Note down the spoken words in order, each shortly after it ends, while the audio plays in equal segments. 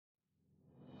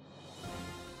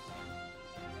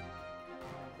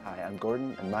I'm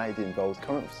Gordon, and my idea involves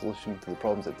coming up with a solution to the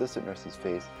problems that district nurses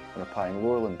face when applying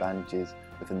Laurel and bandages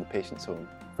within the patient's home.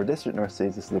 For district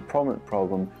nurses, this is a prominent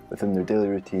problem within their daily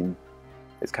routine.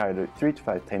 It's carried out 3 to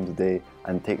 5 times a day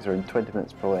and takes around 20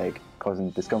 minutes per leg, causing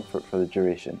discomfort for the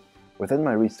duration. Within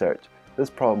my research, this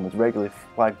problem was regularly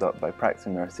flagged up by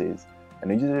practicing nurses.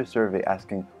 In a user survey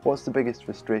asking what's the biggest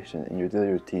frustration in your daily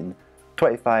routine,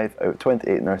 25 out of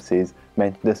 28 nurses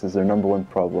mentioned this as their #1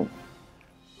 problem.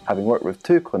 Having worked with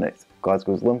 2 clinics,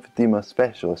 Glasgow's Lymphedema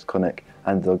Specialist Clinic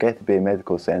and the Dalgety Bay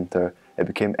Medical Centre, it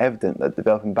became evident that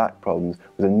developing back problems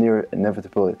was a near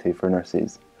inevitability for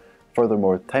nurses.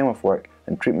 Furthermore, time off work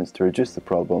and treatments to reduce the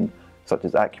problem, such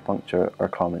as acupuncture, are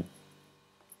common.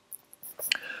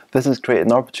 This has created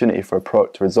an opportunity for a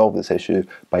product to resolve this issue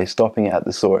by stopping it at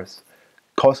the source.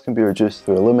 Costs can be reduced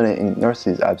through eliminating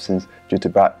nurses' absence due to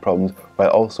back problems while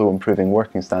also improving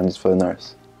working standards for the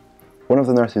nurse. One of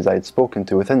the nurses I had spoken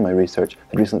to within my research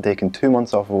had recently taken 2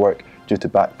 months off of work due to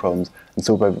back problems, and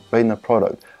so by providing a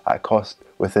product at a cost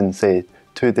within, say,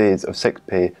 2 days of sick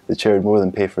pay, the chair would more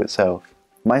than pay for itself.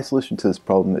 My solution to this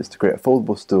problem is to create a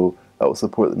foldable stool that will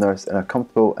support the nurse in a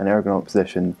comfortable and ergonomic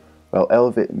position while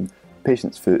elevating the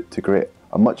patient's foot to create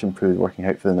a much improved working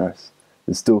height for the nurse.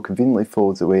 The stool conveniently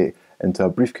folds away into a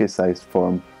briefcase-sized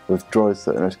form with drawers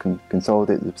so that the nurse can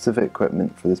consolidate the specific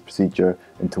equipment for this procedure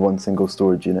into one single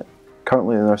storage unit.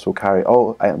 Currently, the nurse will carry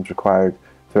all items required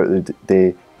throughout the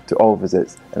day to all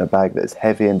visits in a bag that is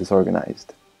heavy and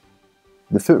disorganised.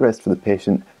 The footrest for the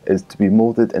patient is to be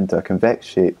moulded into a convex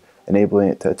shape, enabling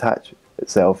it to attach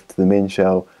itself to the main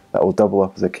shell that will double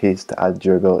up as a case to add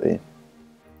durability.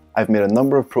 I've made a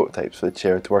number of prototypes for the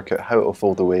chair to work out how it will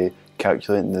fold away,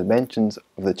 calculating the dimensions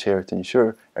of the chair to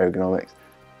ensure ergonomics,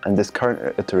 and this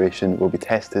current iteration will be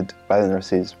tested by the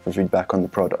nurses for feedback on the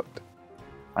product.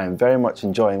 I am very much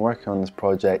enjoying working on this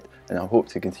project, and I hope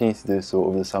to continue to do so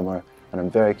over the summer, and I'm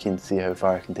very keen to see how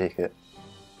far I can take it.